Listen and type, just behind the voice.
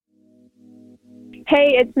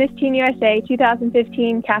Hey, it's Miss Teen USA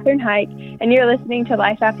 2015, Catherine Hike, and you're listening to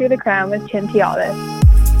Life After the Crown with Tim Tialdo.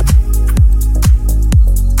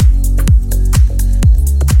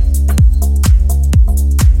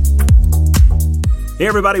 Hey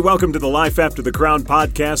everybody, welcome to the Life After the Crown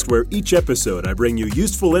podcast, where each episode I bring you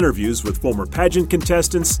useful interviews with former pageant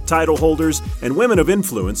contestants, title holders, and women of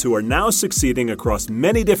influence who are now succeeding across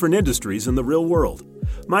many different industries in the real world.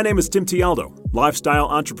 My name is Tim Tialdo, lifestyle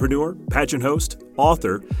entrepreneur, pageant host,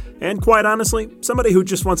 author, and quite honestly, somebody who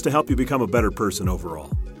just wants to help you become a better person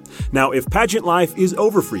overall. Now, if pageant life is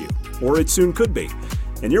over for you, or it soon could be,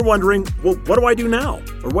 and you're wondering, well, what do I do now?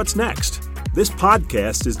 Or what's next? This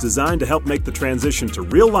podcast is designed to help make the transition to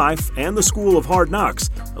real life and the school of hard knocks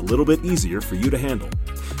a little bit easier for you to handle.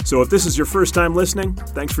 So if this is your first time listening,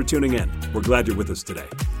 thanks for tuning in. We're glad you're with us today.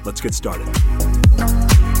 Let's get started.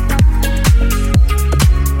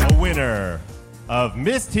 The winner of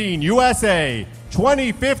Miss Teen USA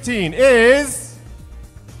 2015 is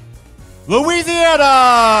Louisiana!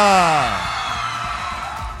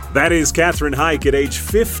 That is Catherine Hike at age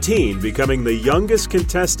 15, becoming the youngest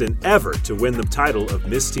contestant ever to win the title of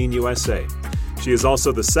Miss Teen USA. She is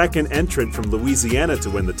also the second entrant from Louisiana to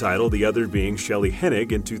win the title, the other being Shelley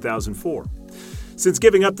Hennig in 2004. Since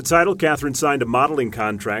giving up the title, Catherine signed a modeling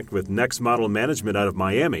contract with Next Model Management out of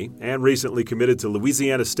Miami and recently committed to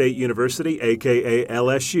Louisiana State University, aka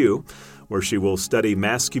LSU, where she will study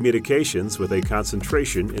mass communications with a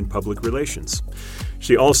concentration in public relations.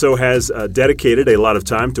 She also has dedicated a lot of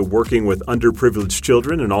time to working with underprivileged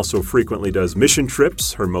children and also frequently does mission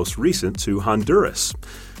trips, her most recent to Honduras.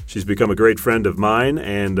 She's become a great friend of mine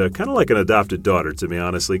and kind of like an adopted daughter to me,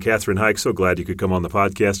 honestly. Catherine Hike, so glad you could come on the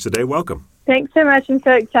podcast today. Welcome. Thanks so much. I'm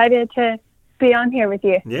so excited to be on here with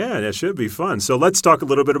you. Yeah, that should be fun. So let's talk a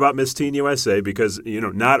little bit about Miss Teen USA because,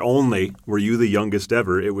 not only were you the youngest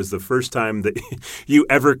ever, it was the first time that you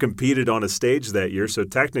ever competed on a stage that year. So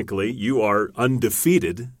technically, you are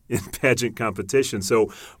undefeated in pageant competition.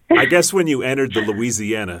 So I guess when you entered the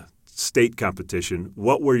Louisiana state competition,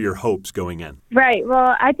 what were your hopes going in? Right.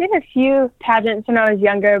 Well, I did a few pageants when I was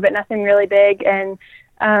younger, but nothing really big. And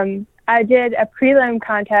I did a prelim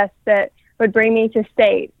contest that would bring me to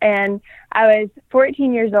state. And I was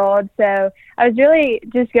 14 years old, so I was really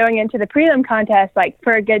just going into the prelim contest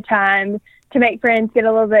for a good time, to make friends, get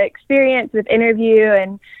a little bit of experience with interview.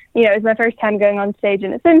 And, it was my first time going on stage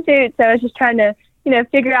in a swimsuit, so I was just trying to,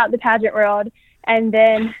 figure out the pageant world. And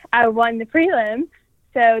then I won the prelim,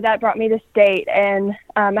 so that brought me to state. And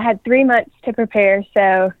I had 3 months to prepare,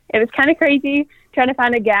 so it was kind of crazy trying to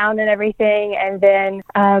find a gown and everything. And then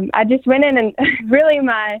I just went in, and really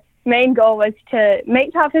my main goal was to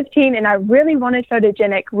make top 15, and I really wanted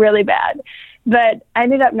photogenic really bad, but I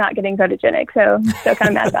ended up not getting photogenic, so I'm still kind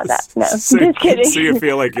of mad about that. No, just kidding. So you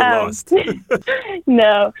feel like you lost.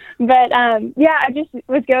 No, but I just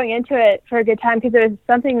was going into it for a good time because it was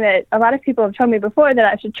something that a lot of people have told me before that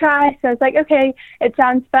I should try, so I was like, okay, it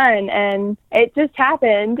sounds fun, and it just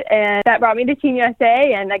happened, and that brought me to Teen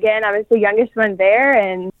USA, and again, I was the youngest one there,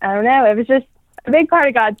 and I don't know, it was just a big part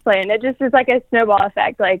of God's plan. It just was like a snowball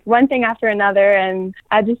effect, like one thing after another, and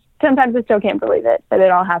sometimes I still can't believe it, but it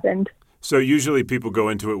all happened. So usually people go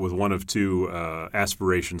into it with one of two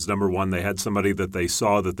aspirations. Number one, they had somebody that they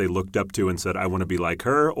saw that they looked up to and said, I want to be like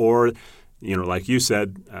her, or, like you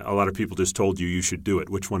said, a lot of people just told you should do it.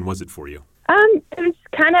 Which one was it for you? It was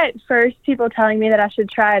kind of at first people telling me that I should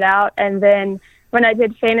try it out, and then when I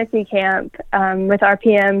did fantasy camp with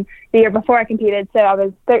RPM the year before I competed, so I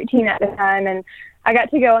was 13 at the time, and I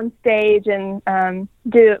got to go on stage and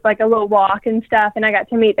do a little walk and stuff, and I got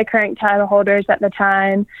to meet the current title holders at the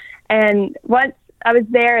time. And once I was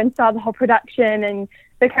there and saw the whole production and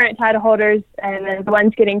the current title holders and then the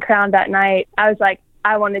ones getting crowned that night, I was like,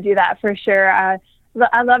 I want to do that for sure. I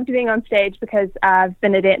loved being on stage because I've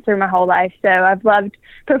been a dancer my whole life, so I've loved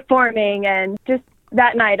performing, and just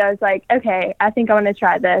that night, I was like, okay, I think I want to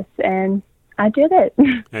try this, and I did it.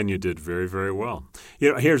 And you did very, very well.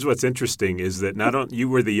 Here's what's interesting is that not only you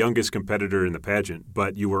were the youngest competitor in the pageant,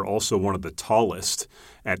 but you were also one of the tallest.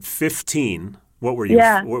 At 15, what were you?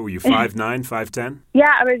 Yeah. What were you, 5'9", 5'10"?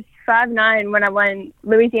 Yeah, I was 5'9" when I won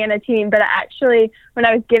Louisiana team, but when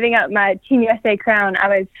I was giving up my Teen USA crown, I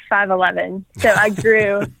was 5'11". So I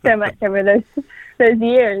grew so much over those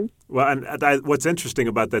years. Well, and what's interesting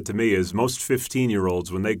about that to me is most 15-year-olds,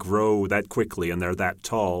 when they grow that quickly and they're that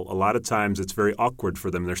tall, a lot of times it's very awkward for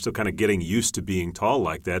them. They're still kind of getting used to being tall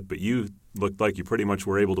like that, but you looked like you pretty much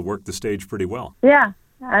were able to work the stage pretty well. Yeah,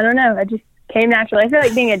 I don't know. It just came naturally. I feel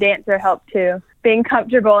like being a dancer helped too, being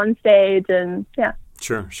comfortable on stage, and yeah.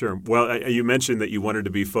 Sure, sure. Well, you mentioned that you wanted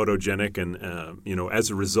to be photogenic, and as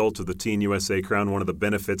a result of the Teen USA crown, one of the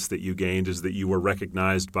benefits that you gained is that you were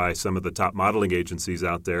recognized by some of the top modeling agencies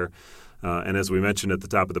out there. And as we mentioned at the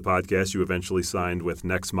top of the podcast, you eventually signed with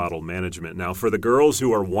Next Model Management. Now, for the girls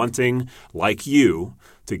who are wanting, like you,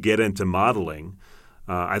 to get into modeling,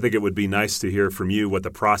 I think it would be nice to hear from you what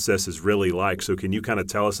the process is really like. So can you kind of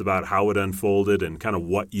tell us about how it unfolded and kind of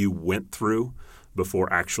what you went through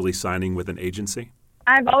before actually signing with an agency?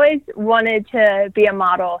 I've always wanted to be a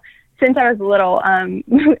model since I was little.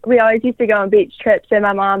 We always used to go on beach trips, and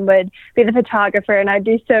my mom would be the photographer, and I'd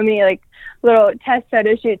do so many little test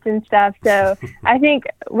photo shoots and stuff. So I think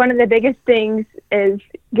one of the biggest things is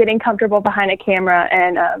getting comfortable behind a camera,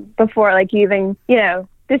 and before you even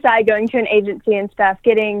decide going to an agency and stuff,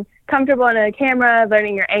 getting comfortable in a camera,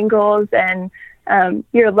 learning your angles and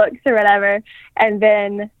your looks or whatever. And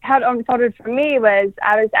then how it unfolded for me was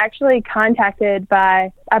I was actually contacted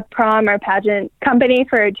by a prom or pageant company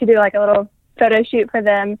to do a little photo shoot for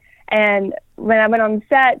them. And when I went on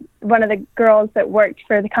set, one of the girls that worked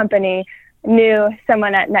for the company knew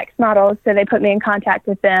someone at Next Model, so they put me in contact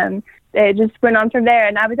with them. It just went on from there.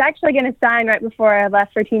 And I was actually going to sign right before I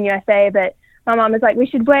left for Teen USA, but my mom was like, we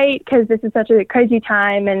should wait because this is such a crazy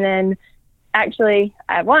time. And then actually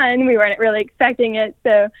I won. We weren't really expecting it.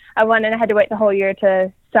 So I won, and I had to wait the whole year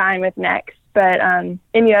to sign with Next. But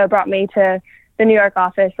MUO brought me to the New York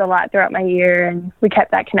office a lot throughout my year, and we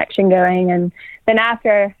kept that connection going. And then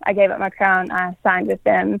after I gave up my crown, I signed with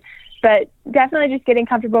them. But definitely just getting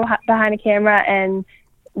comfortable behind a camera, and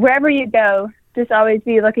wherever you go, just always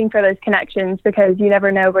be looking for those connections, because you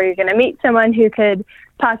never know where you're going to meet someone who could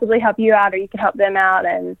possibly help you out, or you could help them out,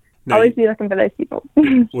 and always be looking for those people.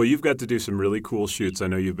 Well, you've got to do some really cool shoots. I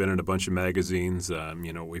know you've been in a bunch of magazines.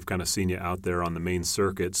 We've kind of seen you out there on the main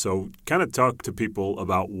circuit. So kind of talk to people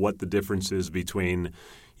about what the difference is between,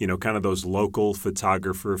 kind of those local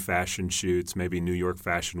photographer fashion shoots, maybe New York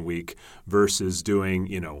Fashion Week, versus doing,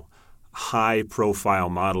 high-profile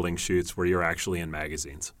modeling shoots where you're actually in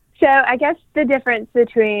magazines. So I guess the difference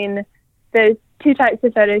between those two types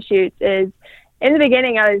of photo shoots is, in the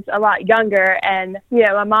beginning, I was a lot younger, and,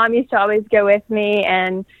 my mom used to always go with me,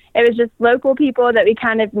 and it was just local people that we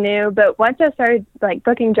kind of knew. But once I started,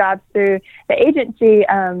 booking jobs through the agency,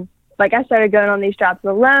 I started going on these jobs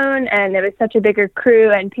alone, and it was such a bigger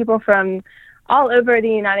crew and people from all over the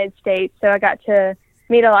United States. So I got to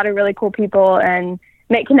meet a lot of really cool people and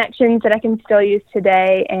make connections that I can still use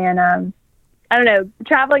today. And I don't know,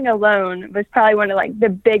 traveling alone was probably one of the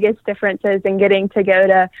biggest differences in getting to go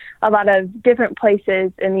to a lot of different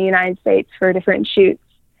places in the United States for different shoots.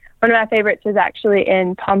 One of my favorites was actually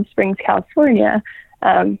in Palm Springs, California.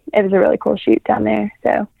 It was a really cool shoot down there.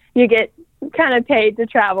 So you get kind of paid to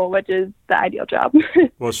travel, which is the ideal job.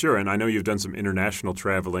 Well, sure. And I know you've done some international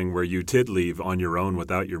traveling where you did leave on your own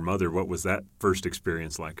without your mother. What was that first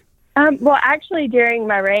experience like? Well, actually, during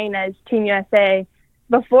my reign as Teen USA,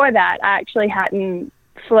 before that, I actually hadn't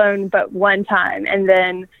flown but one time. And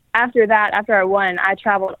then after that, after I won, I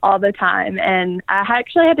traveled all the time. And I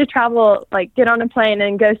actually had to travel, get on a plane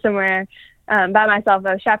and go somewhere by myself.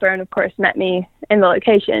 A chaperone, of course, met me in the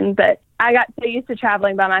location. But I got so used to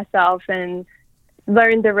traveling by myself and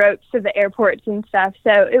learned the ropes of the airports and stuff.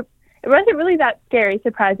 So it wasn't really that scary,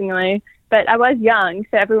 surprisingly. But I was young,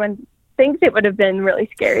 so everyone thinks it would have been really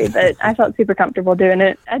scary, but I felt super comfortable doing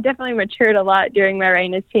it. I definitely matured a lot during my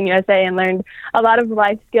reign as Teen USA and learned a lot of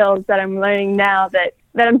life skills that I'm learning now that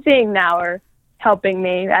I'm seeing now are helping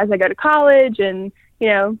me as I go to college and,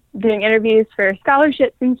 doing interviews for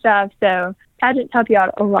scholarships and stuff. So pageants help you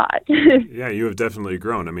out a lot. Yeah, you have definitely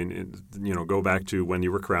grown. I mean, go back to when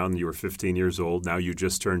you were crowned, you were 15 years old. Now you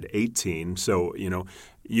just turned 18. So,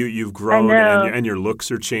 you've grown and your looks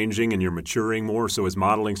are changing and you're maturing more. So is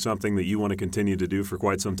modeling something that you want to continue to do for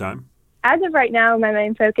quite some time? As of right now, my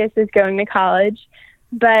main focus is going to college,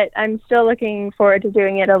 but I'm still looking forward to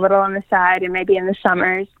doing it a little on the side and maybe in the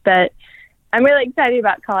summers. But I'm really excited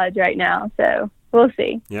about college right now, so we'll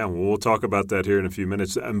see. Yeah, well, we'll talk about that here in a few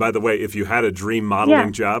minutes. And by the way, if you had a dream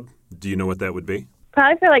modeling job, do you know what that would be?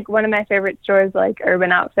 Probably for one of my favorite stores like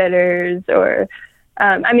Urban Outfitters or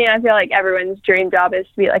I feel like everyone's dream job is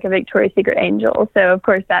to be a Victoria's Secret angel. So, of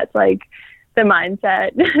course, that's the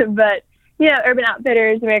mindset. But, Urban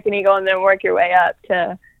Outfitters, American Eagle, and then work your way up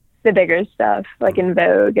to the bigger stuff, in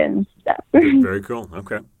Vogue and stuff. Very cool.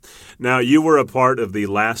 Okay. Now, you were a part of the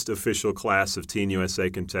last official class of Teen USA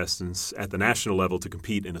contestants at the national level to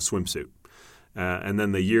compete in a swimsuit. And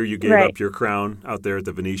then the year you gave up your crown out there at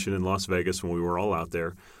the Venetian in Las Vegas when we were all out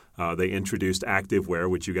there, they introduced activewear,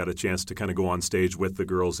 which you got a chance to kind of go on stage with the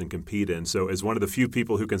girls and compete in. So as one of the few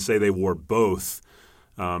people who can say they wore both,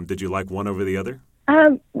 Did you like one over the other?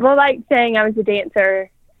 Well, like saying I was a dancer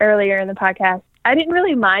earlier in the podcast, I didn't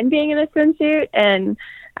really mind being in a swimsuit, and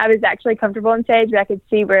I was actually comfortable on stage, but I could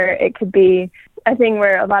see where it could be a thing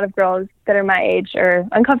where a lot of girls that are my age are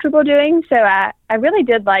uncomfortable doing. So I really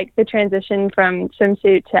did like the transition from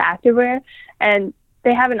swimsuit to activewear, and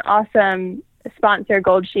they have an awesome sponsor,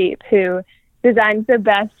 Gold Sheep, who designs the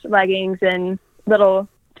best leggings and little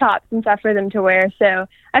tops and stuff for them to wear. So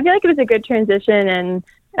I feel like it was a good transition, and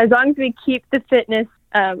as long as we keep the fitness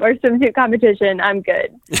or swimsuit competition, I'm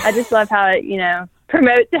good. I just love how it,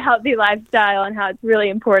 promotes a healthy lifestyle and how it's really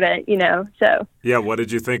important, so. Yeah, what did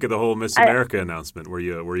you think of the whole Miss America announcement? Were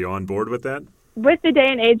you on board with that? With the day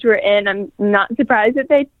and age we're in, I'm not surprised that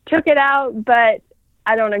they took it out, but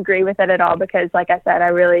I don't agree with it at all because, like I said, I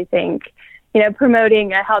really think,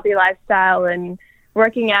 promoting a healthy lifestyle and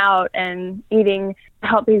working out and eating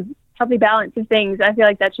healthy balance of things, I feel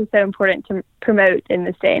like that's just so important to promote in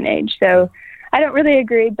this day and age. So I don't really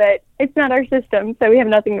agree, but it's not our system, so we have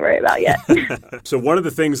nothing to worry about yet. So one of the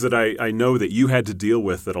things that I know that you had to deal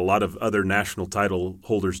with that a lot of other national title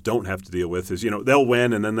holders don't have to deal with is, they'll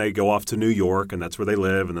win and then they go off to New York and that's where they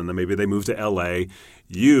live, and then maybe they move to L.A.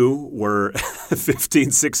 You were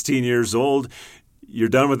 15, 16 years old. You're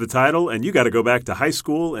done with the title, and you got to go back to high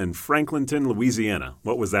school in Franklinton, Louisiana.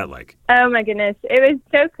 What was that like? Oh, my goodness. It was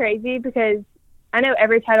so crazy because I know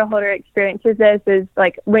every title holder experiences this is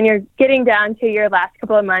like when you're getting down to your last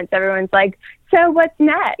couple of months, everyone's like, so what's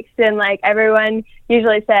next? And like everyone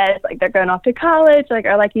usually says like they're going off to college, or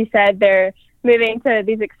like you said, they're moving to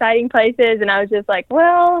these exciting places. And I was just like,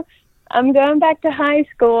 well, I'm going back to high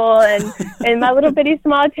school and in my little bitty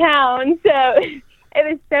small town. So it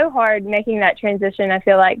was so hard making that transition, I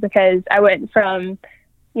feel like, because I went from,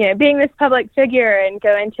 being this public figure and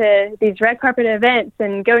going to these red carpet events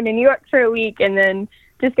and going to New York for a week and then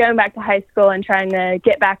just going back to high school and trying to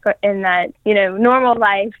get back in that, normal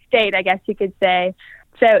life state, I guess you could say.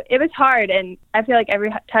 So it was hard. And I feel like every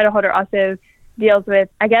title holder also deals with,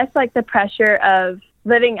 I guess, like the pressure of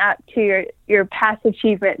living up to your past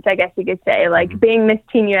achievements, I guess you could say, like being Miss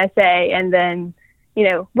Teen USA and then,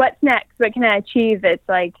 what's next? What can I achieve that's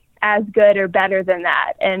like as good or better than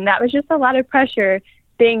that? And that was just a lot of pressure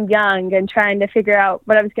being young and trying to figure out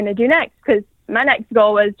what I was going to do next, because my next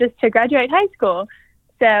goal was just to graduate high school.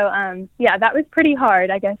 So, that was pretty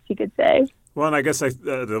hard, I guess you could say. Well, and I guess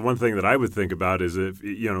the one thing that I would think about is if,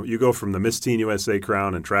 you go from the Miss Teen USA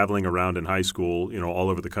crown and traveling around in high school, all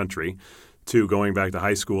over the country, to going back to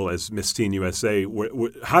high school as Miss Teen USA.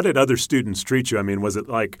 How did other students treat you? I mean, was it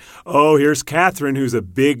like, oh, here's Catherine, who's a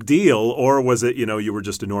big deal, or was it, you were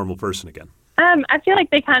just a normal person again? I feel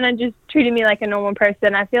like they kind of just treated me like a normal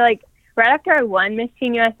person. I feel like right after I won Miss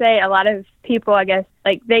Teen USA, a lot of people, I guess,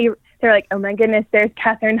 like they're like, oh my goodness, there's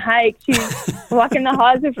Catherine Hike. She's walking the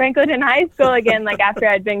halls of Franklinton High School again, like after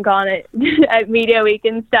I'd been gone at Media Week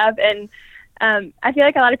and stuff. And I feel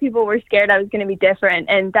like a lot of people were scared I was going to be different,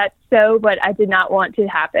 and that's so what I did not want to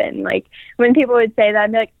happen. Like when people would say that,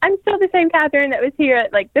 I'd be like, I'm still the same Catherine that was here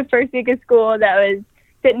at like the first week of school that was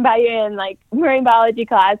sitting by you in like marine biology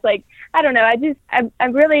class. Like, I don't know. I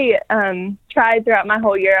really tried throughout my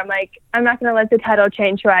whole year. I'm like, I'm not going to let the title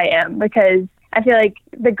change who I am, because I feel like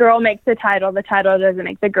the girl makes the title doesn't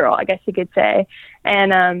make the girl, I guess you could say.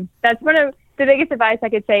 And that's one of the biggest advice I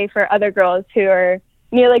could say for other girls who are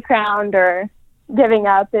newly crowned or giving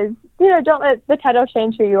up is, don't let the title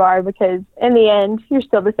change who you are, because in the end, you're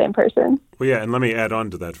still the same person. Well, yeah, and let me add on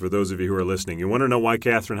to that for those of you who are listening. You want to know why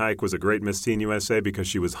Catherine Hike was a great Miss Teen USA? Because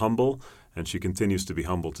she was humble, and she continues to be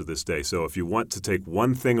humble to this day. So if you want to take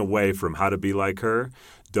one thing away from how to be like her,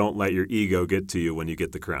 don't let your ego get to you when you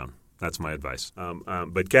get the crown. That's my advice.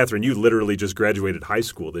 But Catherine, you literally just graduated high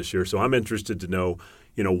school this year, so I'm interested to know,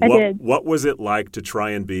 what was it like to try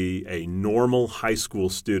and be a normal high school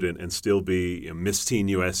student and still be a Miss Teen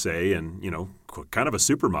USA and, kind of a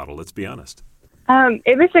supermodel, let's be honest.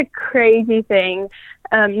 It was a crazy thing.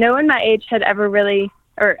 No one my age had ever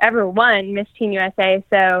won Miss Teen USA,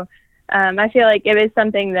 so I feel like it was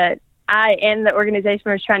something that I and the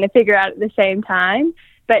organization was trying to figure out at the same time.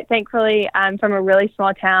 But thankfully, I'm from a really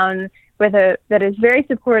small town that is very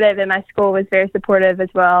supportive, and my school was very supportive as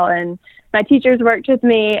well. And my teachers worked with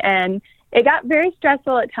me, and it got very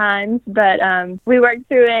stressful at times, but we worked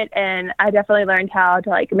through it, and I definitely learned how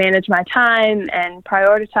to manage my time and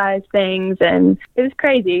prioritize things. And it was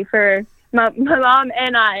crazy for my mom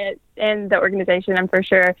and I and the organization, I'm for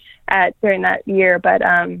sure, during that year. But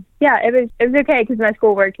it was okay because my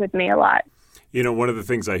school worked with me a lot. You know, one of the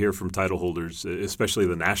things I hear from title holders, especially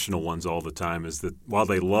the national ones all the time, is that while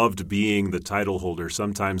they loved being the title holder,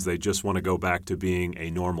 sometimes they just want to go back to being a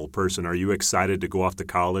normal person. Are you excited to go off to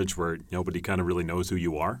college where nobody kind of really knows who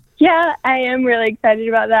you are? Yeah, I am really excited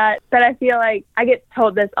about that. But I feel like I get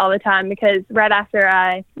told this all the time because right after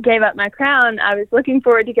I gave up my crown, I was looking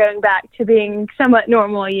forward to going back to being somewhat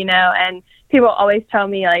normal, and people always tell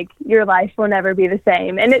me, like, your life will never be the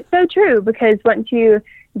same. And it's so true because once you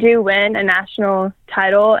do win a national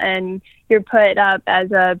title and you're put up as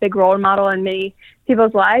a big role model in many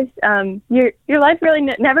people's lives, your life really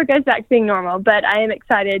never goes back to being normal. But I am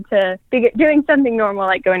excited to be doing something normal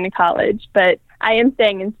like going to college. But I am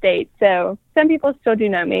staying in state, so some people still do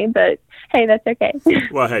know me, but hey, that's okay.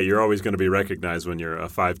 Well, hey, you're always going to be recognized when you're a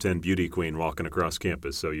 5'10" beauty queen walking across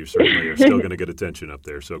campus, so you certainly are still going to get attention up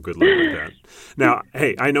there, so good luck with that. Now,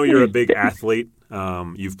 hey, I know you're a big athlete.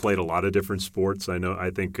 You've played a lot of different sports. I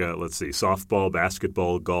think, softball,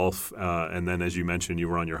 basketball, golf, and then, as you mentioned, you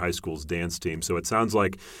were on your high school's dance team. So it sounds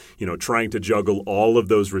like, trying to juggle all of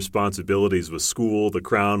those responsibilities with school, the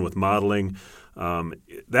crown, with modeling,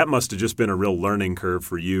 that must have just been a real learning curve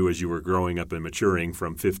for you as you were growing up and maturing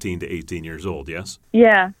from 15 to 18 years old, yes?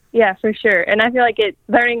 Yeah, for sure. And I feel like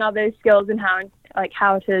learning all those skills and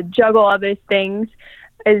how to juggle all those things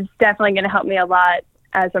is definitely going to help me a lot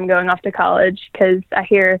as I'm going off to college, because I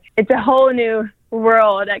hear it's a whole new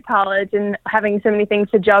world at college and having so many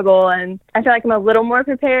things to juggle, and I feel like I'm a little more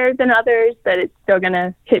prepared than others, but it's still going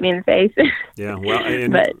to hit me in the face. Yeah, well,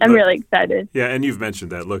 but I'm really excited. Yeah, and you've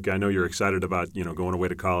mentioned that. Look, I know you're excited about, going away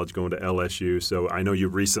to college, going to LSU, so I know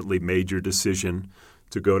you've recently made your decision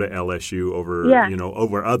to go to LSU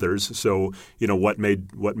over others. So, what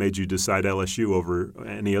made you decide LSU over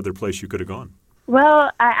any other place you could have gone?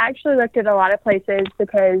 Well, I actually looked at a lot of places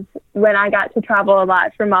because when I got to travel a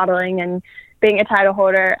lot for modeling and being a title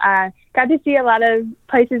holder, I got to see a lot of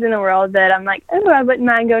places in the world that I'm like, oh, I wouldn't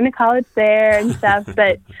mind going to college there and stuff.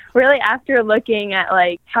 But really, after looking at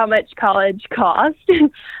how much college cost,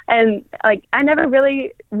 and I never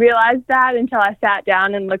really realized that until I sat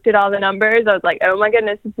down and looked at all the numbers. I was like, oh my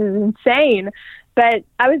goodness, this is insane. But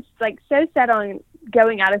I was so set on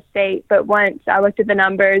going out of state, but once I looked at the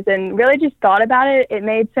numbers and really just thought about it, it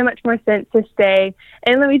made so much more sense to stay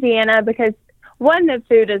in Louisiana because, one, the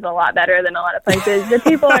food is a lot better than a lot of places. The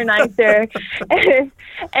people are nicer,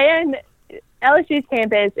 and LSU's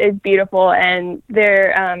campus is beautiful, and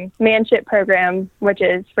their manship program, which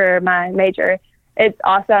is for my major, it's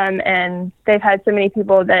awesome, and they've had so many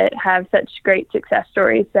people that have such great success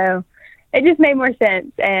stories, so it just made more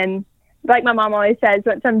sense. And like my mom always says,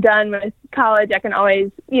 once I'm done with college, I can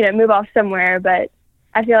always, move off somewhere. But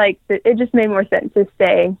I feel like it just made more sense to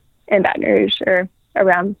stay in Baton Rouge or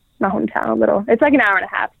around my hometown a little. It's like an hour and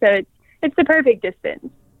a half, so it's the perfect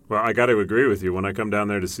distance. Well, I got to agree with you. When I come down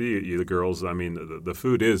there to see you, the girls, I mean, the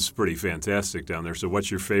food is pretty fantastic down there. So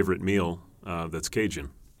what's your favorite meal that's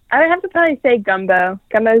Cajun? I would have to probably say gumbo.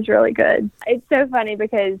 Gumbo is really good. It's so funny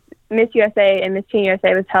because Miss USA and Miss Teen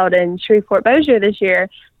USA was held in Shreveport, Bossier this year.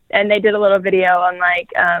 And they did a little video on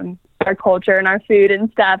our culture and our food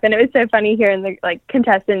and stuff. And it was so funny hearing the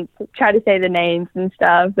contestants try to say the names and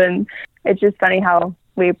stuff. And it's just funny how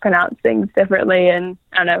we pronounce things differently, and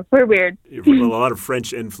I don't know, we're weird. A lot of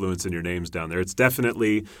French influence in your names down there. It's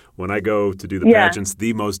definitely, when I go to do the pageants,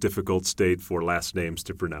 the most difficult state for last names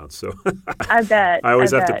to pronounce. So I bet. I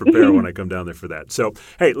always have to prepare when I come down there for that. So,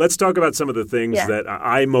 hey, let's talk about some of the things that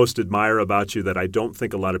I most admire about you that I don't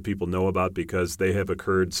think a lot of people know about because they have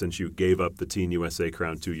occurred since you gave up the Teen USA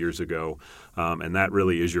crown 2 years ago. And that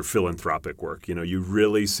really is your philanthropic work. You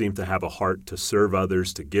really seem to have a heart to serve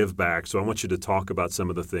others, to give back. So I want you to talk about some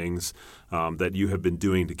of the things that you have been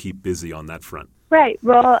doing to keep busy on that front. Right.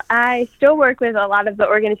 Well, I still work with a lot of the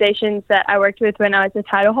organizations that I worked with when I was a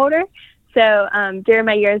title holder. So during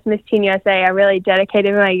my year as Miss Teen USA, I really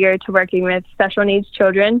dedicated my year to working with special needs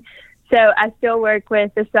children. So I still work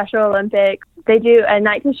with the Special Olympics. They do a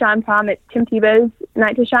Night to Shine prom. It's Tim Tebow's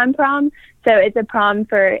Night to Shine prom. So it's a prom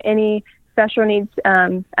for any special needs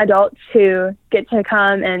adults who get to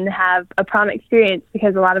come and have a prom experience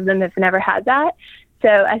because a lot of them have never had that. So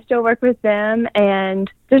I still work with them and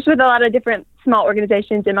just with a lot of different small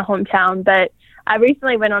organizations in my hometown. But I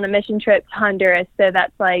recently went on a mission trip to Honduras, so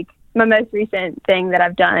that's my most recent thing that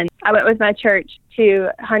I've done. I went with my church to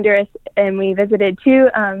Honduras and we visited two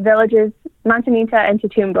villages, Montanita and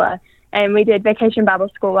Tutumbla. And we did Vacation Bible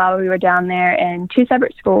School while we were down there in two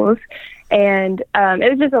separate schools. And it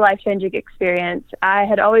was just a life-changing experience. I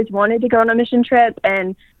had always wanted to go on a mission trip.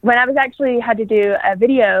 And when I was actually had to do a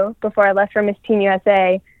video before I left for Miss Teen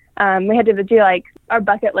USA, we had to do like our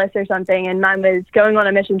bucket list or something, and mine was going on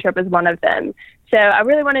a mission trip was one of them. So I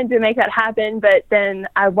really wanted to make that happen, but then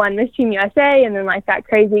I won Miss Teen USA, and then life got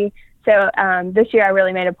crazy. So this year I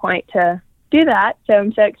really made a point to do that. So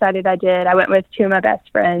I'm so excited I did. I went with two of my best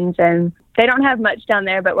friends, and they don't have much down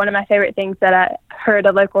there, but one of my favorite things that I heard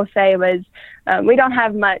a local say was, we don't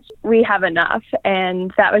have much, we have enough.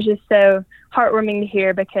 And that was just so heartwarming to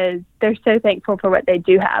hear, because they're so thankful for what they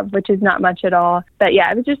do have, which is not much at all. But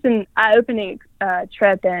yeah, it was just an eye-opening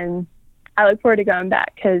trip, and I look forward to going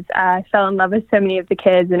back because I fell in love with so many of the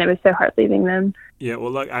kids, and it was so hard leaving them. Yeah,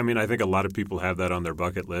 well, I mean, I think a lot of people have that on their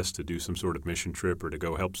bucket list, to do some sort of mission trip or to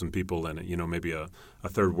go help some people in, maybe a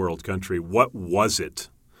third world country. What was it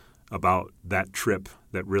about that trip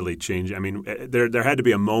that really changed? I mean, there had to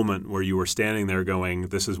be a moment where you were standing there going,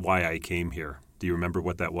 this is why I came here. Do you remember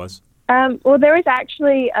what that was? Well, there was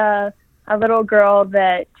actually a little girl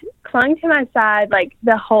that clung to my side like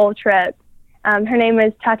the whole trip. Her name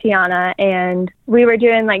was Tatiana, and we were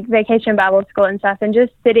doing like vacation Bible school and stuff, and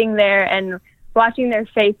just sitting there and watching their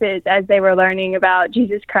faces as they were learning about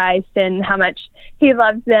Jesus Christ and how much he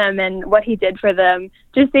loves them and what he did for them.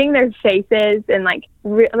 Just seeing their faces and like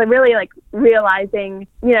really like realizing,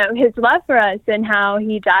 his love for us and how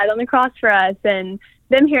he died on the cross for us, and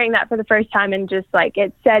them hearing that for the first time, and just like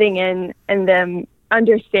it setting in and them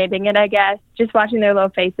understanding it, I guess. Just watching their little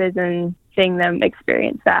faces and seeing them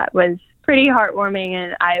experience that was pretty heartwarming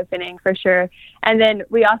and eye-opening for sure. And then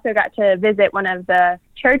we also got to visit one of the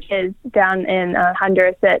churches down in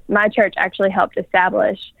Honduras that my church actually helped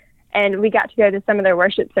establish. And we got to go to some of their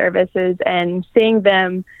worship services, and seeing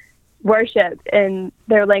them worship in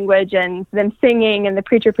their language and them singing and the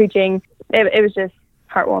preacher preaching, it was just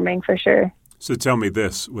heartwarming for sure. So tell me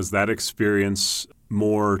this, was that experience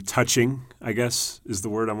more touching, I guess is the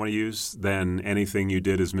word I want to use, than anything you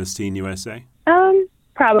did as Miss Teen USA?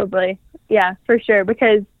 Probably. Yeah, for sure.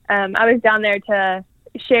 Because I was down there to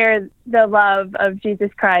share the love of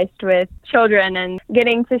Jesus Christ with children, and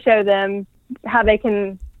getting to show them how they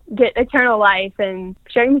can get eternal life, and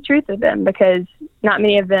sharing the truth with them, because not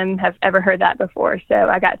many of them have ever heard that before. So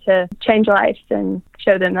I got to change lives and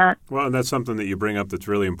show them that. Well, and that's something that you bring up that's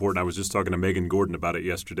really important. I was just talking to Megan Gordon about it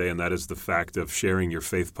yesterday, and that is the fact of sharing your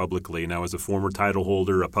faith publicly. Now, as a former title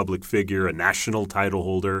holder, a public figure, a national title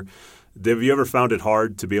holder, have you ever found it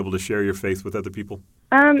hard to be able to share your faith with other people?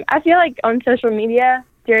 I feel like on social media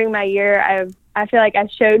during my year, I feel like I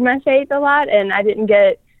showed my faith a lot, and I didn't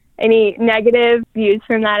get any negative views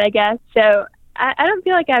from that, I guess. So I don't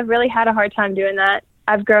feel like I've really had a hard time doing that.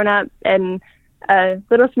 I've grown up in a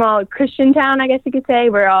little small Christian town, I guess you could say.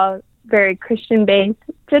 We're all very Christian-based.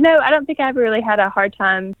 So no, I don't think I've really had a hard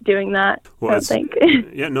time doing that. Well, I don't think.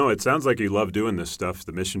 Yeah, no, it sounds like you love doing this stuff,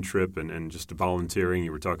 the mission trip and just volunteering.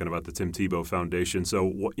 You were talking about the Tim Tebow Foundation.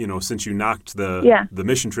 So, since you knocked the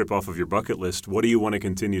mission trip off of your bucket list, what do you want to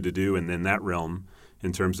continue to do in that realm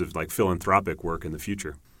in terms of like philanthropic work in the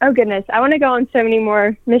future? Oh, goodness. I want to go on so many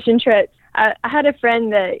more mission trips. I had a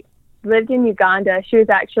friend that lived in Uganda. She was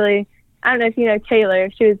actually, I don't know if you know Taylor.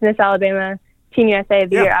 She was Miss Alabama Teen USA of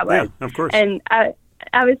the year. Yeah, of course. And I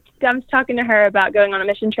was talking to her about going on a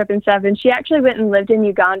mission trip and stuff, and she actually went and lived in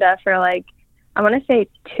Uganda for like, I want to say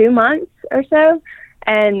 2 months or so.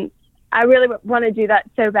 And I really want to do that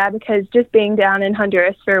so bad, because just being down in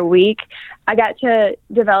Honduras for a week, I got to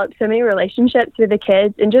develop so many relationships with the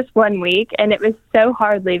kids in just 1 week, and it was so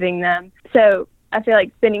hard leaving them. So I feel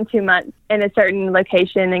like spending 2 months in a certain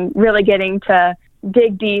location and really getting to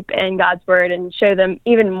dig deep in God's Word and show them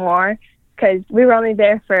even more, because we were only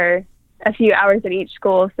there for a few hours at each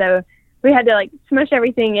school. So we had to like smush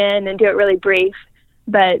everything in and do it really brief.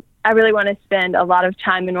 But I really want to spend a lot of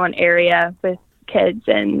time in one area with kids,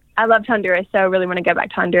 and I loved Honduras, so I really want to go back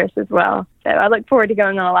to Honduras as well. So I look forward to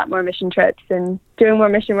going on a lot more mission trips and doing more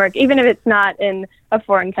mission work, even if it's not in a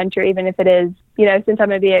foreign country, even if it is, since I'm going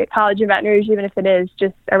to be at college in Baton Rouge, even if it is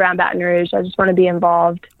just around Baton Rouge, I just want to be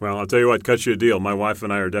involved. Well, I'll tell you what, cut you a deal. My wife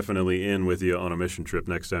and I are definitely in with you on a mission trip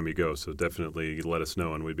next time you go, so definitely let us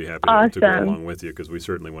know, and we'd be happy to go along with you, because we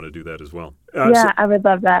certainly want to do that as well. I would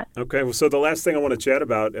love that. Okay, well, so the last thing I want to chat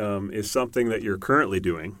about is something that you're currently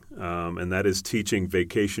doing, and that is teaching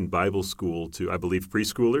Vacation Bible School to, I believe,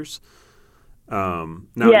 preschoolers.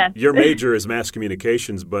 Your major is mass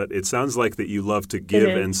communications, but it sounds like that you love to give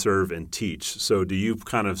and serve and teach. So do you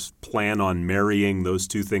kind of plan on marrying those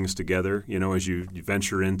two things together, as you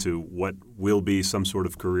venture into what will be some sort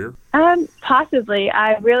of career? Possibly.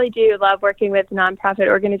 I really do love working with nonprofit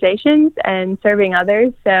organizations and serving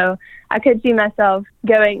others. So I could see myself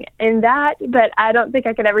going in that, but I don't think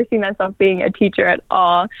I could ever see myself being a teacher at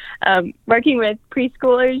all. Working with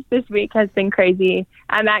preschoolers this week has been crazy.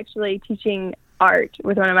 I'm actually teaching art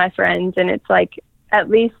with one of my friends, and it's like at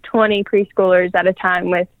least 20 preschoolers at a time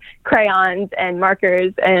with crayons and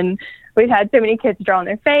markers, and we've had so many kids draw on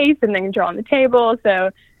their face and then draw on the table. So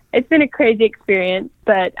it's been a crazy experience,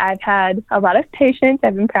 but I've had a lot of patience.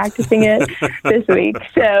 I've been practicing it this week.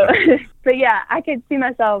 So, but yeah, I could see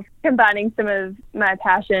myself combining some of my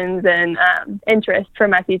passions and interests for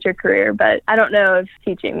my future career, but I don't know if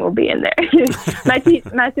teaching will be in there.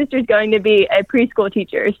 My sister's going to be a preschool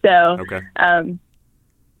teacher, so Okay.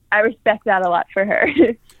 I respect that a lot for her.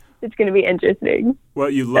 It's going to be interesting.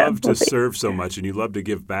 Well, you love we'll to see. serve so much, and you love to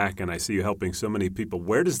give back, and I see you helping so many people.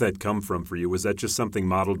 Where does that come from for you? Was that just something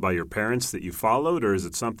modeled by your parents that you followed, or is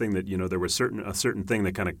it something that, there was a certain thing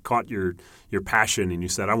that kind of caught your passion, and you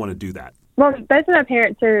said, I want to do that? Well, both of my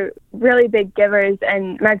parents are really big givers,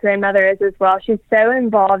 and my grandmother is as well. She's so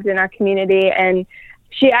involved in our community, and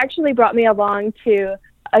she actually brought me along to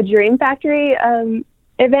a Dream Factory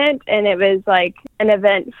event, and it was like an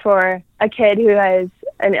event for a kid who has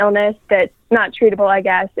an illness that's not treatable, I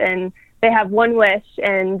guess, and they have one wish,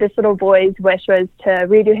 and this little boy's wish was to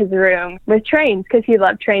redo his room with trains because he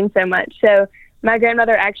loved trains so much. So my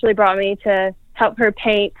grandmother actually brought me to help her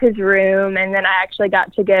paint his room, and then I actually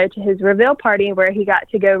got to go to his reveal party where he got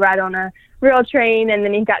to go ride on a real train, and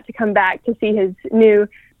then he got to come back to see his new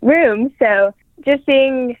room. So just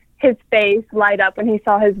seeing his face light up when he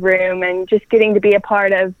saw his room and just getting to be a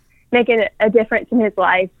part of making a difference in his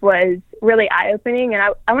life was really eye-opening.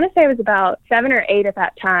 And I want to say I was about 7 or 8 at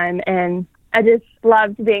that time, and I just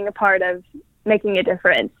loved being a part of making a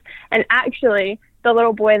difference. And actually, the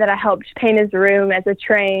little boy that I helped paint his room as a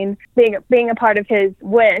train, being a part of his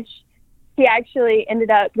wish, he actually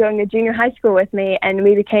ended up going to junior high school with me, and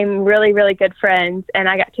we became really, really good friends. And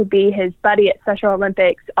I got to be his buddy at Special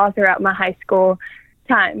Olympics all throughout my high school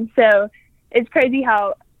time. So it's crazy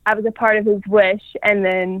how I was a part of his wish, and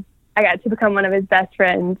then I got to become one of his best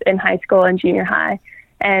friends in high school and junior high.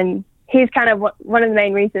 And he's kind of one of the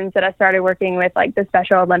main reasons that I started working with like the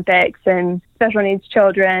Special Olympics and special needs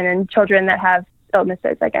children and children that have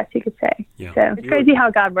illnesses, I guess you could say. Yeah. So it's crazy how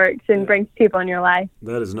God works and brings people in your life.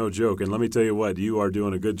 That is no joke. And let me tell you what, you are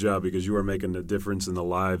doing a good job because you are making a difference in the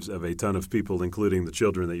lives of a ton of people, including the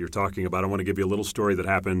children that you're talking about. I want to give you a little story that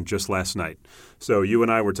happened just last night. So you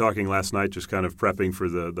and I were talking last night, just kind of prepping for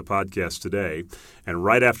the podcast today. And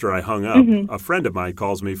right after I hung up, a friend of mine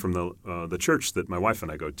calls me from the church that my wife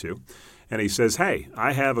and I go to. And he says, hey,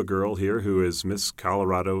 I have a girl here who is Miss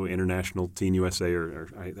Colorado International Teen USA, or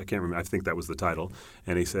I can't remember. I think that was the title.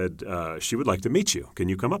 And he said, she would like to meet you. Can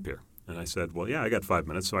you come up here? And I said, well, yeah, I got 5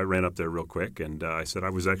 minutes. So I ran up there real quick. And I said, I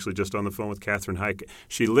was actually just on the phone with Catherine Hike.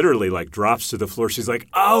 She literally like drops to the floor. She's like,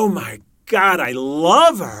 oh, my God, I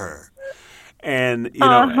love her. And,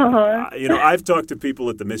 I've talked to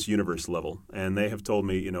people at the Miss Universe level, and they have told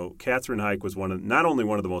me, Catherine Hike was not only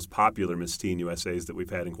one of the most popular Miss Teen USAs that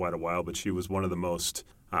we've had in quite a while, but she was one of the most,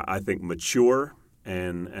 I think, mature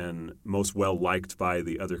and most well-liked by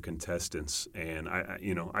the other contestants. And,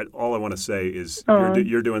 all I want to say is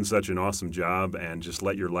you're doing such an awesome job, and just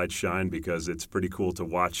let your light shine because it's pretty cool to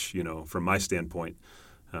watch, from my standpoint,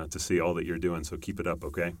 to see all that you're doing. So keep it up,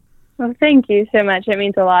 okay? Well, thank you so much. It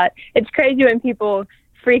means a lot. It's crazy when people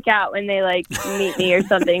freak out when they meet me or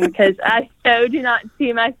something because I so do not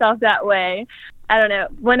see myself that way. I don't know.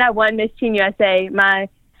 When I won Miss Teen USA, my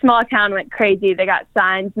small town went crazy. They got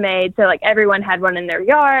signs made. So everyone had one in their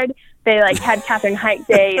yard. They had Catherine Hike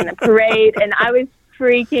Day and a parade. And I was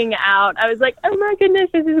freaking out. I was like, oh my goodness,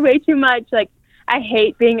 this is way too much. I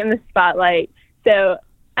hate being in the spotlight. So,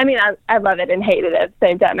 I mean, I love it and hate it at the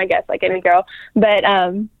same time, I guess, like any girl. But,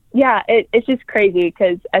 yeah, it's just crazy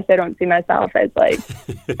because I still don't see myself as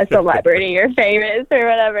a celebrity or famous or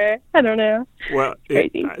whatever. I don't know. Well,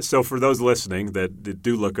 it's crazy. So for those listening that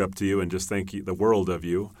do look up to you and just think the world of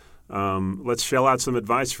you, let's shell out some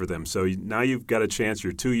advice for them. So now you've got a chance.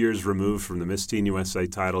 You're 2 years removed from the Miss Teen USA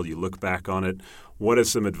title. You look back on it. What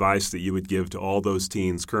is some advice that you would give to all those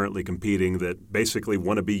teens currently competing that basically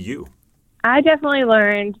want to be you? I definitely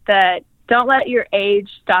learned that don't let your age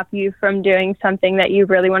stop you from doing something that you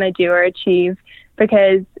really want to do or achieve,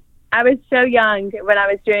 because I was so young when I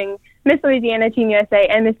was doing Miss Louisiana Teen USA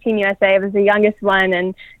and Miss Teen USA. I was the youngest one,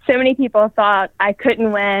 and so many people thought I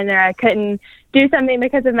couldn't win or I couldn't do something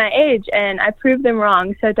because of my age, and I proved them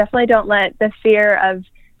wrong. So definitely don't let the fear of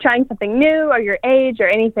trying something new or your age or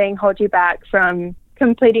anything hold you back from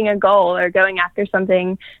completing a goal or going after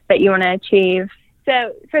something that you want to achieve.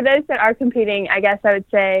 So for those that are competing, I guess I would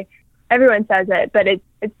say, everyone says it, but it's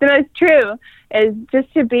it's the most true, is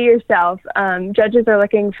just to be yourself. Judges are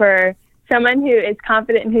looking for someone who is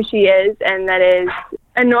confident in who she is and that is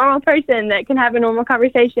a normal person that can have a normal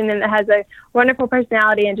conversation and that has a wonderful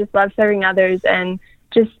personality and just loves serving others. And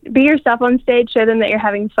just be yourself on stage, show them that you're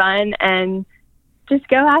having fun, and just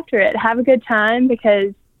go after it. Have a good time,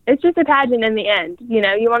 because it's just a pageant in the end. You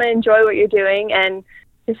know, you want to enjoy what you're doing and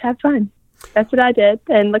just have fun. That's what I did,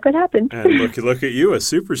 and look what happened. And look at you, a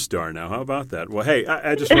superstar now. How about that? Well, hey,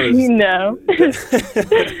 I just want to... You know.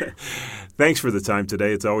 Thanks for the time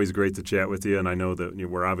today. It's always great to chat with you, and I know that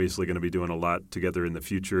we're obviously going to be doing a lot together in the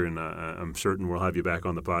future, and I'm certain we'll have you back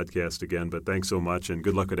on the podcast again. But thanks so much, and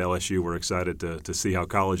good luck at LSU. We're excited to see how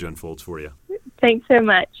college unfolds for you. Thanks so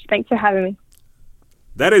much. Thanks for having me.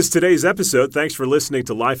 That is today's episode. Thanks for listening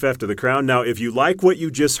to Life After the Crown. Now, if you like what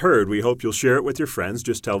you just heard, we hope you'll share it with your friends.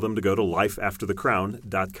 Just tell them to go to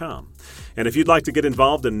lifeafterthecrown.com. And if you'd like to get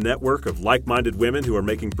involved in a network of like-minded women who are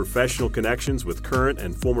making professional connections with current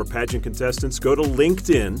and former pageant contestants, go to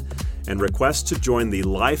LinkedIn and request to join the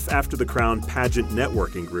Life After the Crown Pageant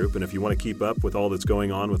Networking Group. And if you want to keep up with all that's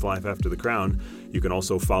going on with Life After the Crown, you can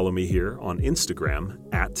also follow me here on Instagram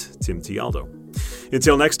at Tim Tialdo.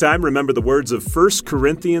 Until next time, remember the words of 1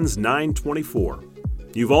 Corinthians 9:24.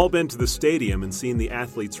 You've all been to the stadium and seen the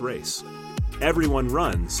athletes race. Everyone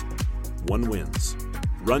runs, one wins.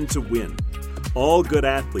 Run to win. All good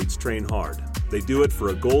athletes train hard. They do it for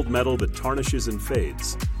a gold medal that tarnishes and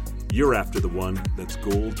fades. You're after the one that's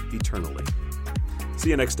gold eternally.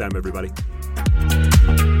 See you next time, everybody.